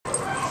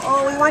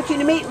we want you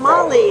to meet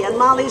Mollie, and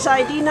Mollie's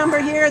ID number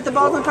here at the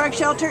Baldwin Park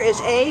Shelter is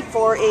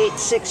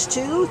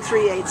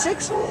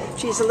A4862386.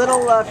 She's a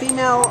little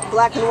female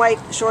black and white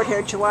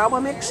short-haired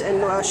Chihuahua mix,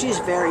 and she's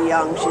very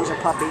young. She's a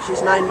puppy.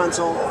 She's 9 months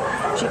old.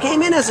 She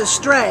came in as a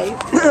stray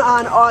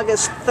on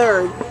August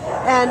 3rd,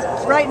 and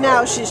right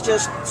now she's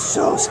just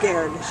so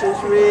scared. She's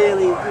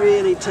really,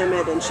 really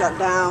timid and shut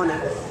down,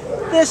 and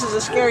this is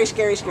a scary,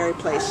 scary, scary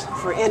place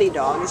for any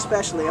dog,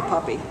 especially a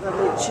puppy. I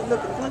mean,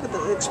 look at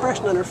the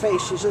expression on her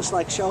face. She's just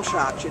like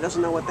shell-shocked. She doesn't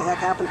know what the heck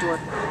happened to her,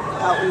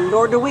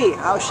 nor do we,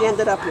 how she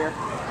ended up here.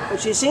 But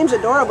she seems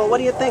adorable. What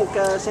do you think,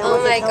 Sam?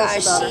 Oh my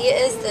gosh, she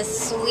is the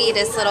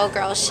sweetest little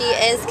girl. She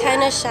is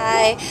kind of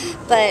shy,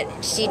 but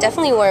she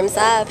definitely warms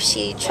up.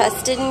 She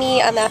trusted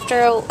me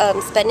after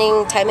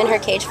spending time in her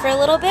cage for a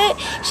little bit.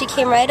 She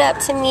came right up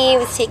to me,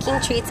 was taking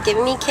treats,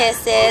 giving me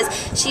kisses.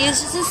 She is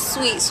just a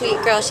sweet,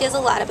 sweet girl. She has a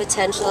lot of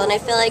potential, and I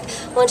feel like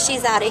once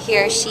she's out of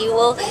here, she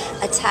will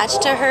attach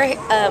to her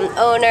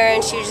owner,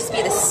 and she will just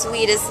be the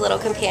sweetest little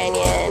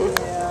companion.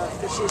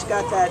 She's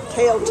got that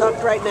tail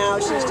tucked right now.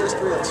 She's just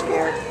real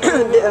scared.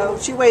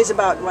 She weighs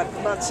about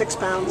 6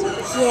 pounds?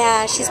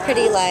 Yeah, she's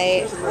pretty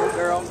light. She's a little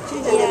girl.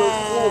 She's a little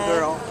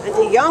girl, and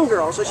a young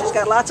girl. So she's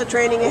got lots of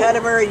training ahead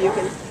of her. You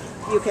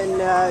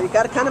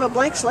got a kind of a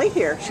blank slate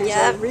here. She's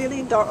a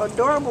really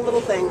adorable little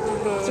thing.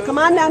 So come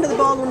on down to the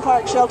Baldwin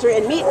Park Shelter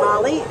and meet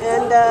Mollie,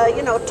 and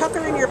you know, tuck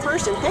her in your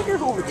purse and take her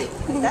home with you.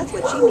 That's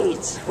what she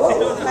needs.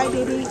 Hi,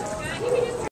 baby.